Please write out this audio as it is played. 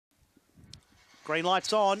Green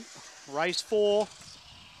light's on. Race 4.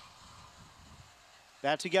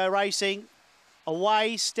 About to go racing.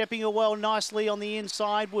 Away, stepping well nicely on the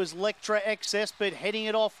inside was Lectra Excess, but heading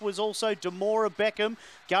it off was also Demora Beckham.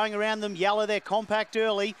 Going around them, Yalla, they're compact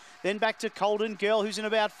early. Then back to Colden Girl, who's in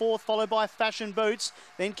about 4th, followed by Fashion Boots.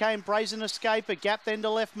 Then came Brazen Escape, a gap then to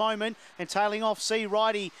Left Moment, and tailing off C.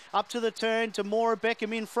 Righty up to the turn. Demora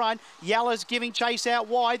Beckham in front. Yalla's giving chase out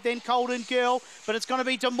wide, then Colden Girl, but it's going to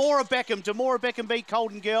be Demora Beckham. Demora Beckham beat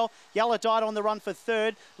Colden Girl. Yalla died on the run for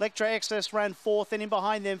 3rd. Lectra Excess ran 4th, and in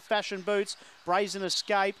behind them, Fashion Boots. Brazen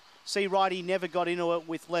Escape. C. Righty never got into it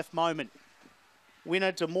with Left Moment.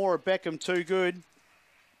 Winner, Demora Beckham, too good.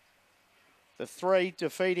 The 3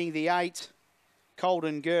 defeating the 8,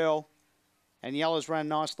 Colden Girl. And Yella's ran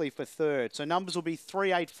nicely for 3rd. So numbers will be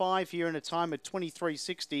 385 here in a time of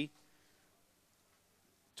 23.60.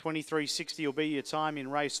 23.60 will be your time in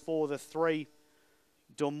race 4. The 3,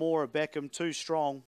 Demora Beckham, too strong.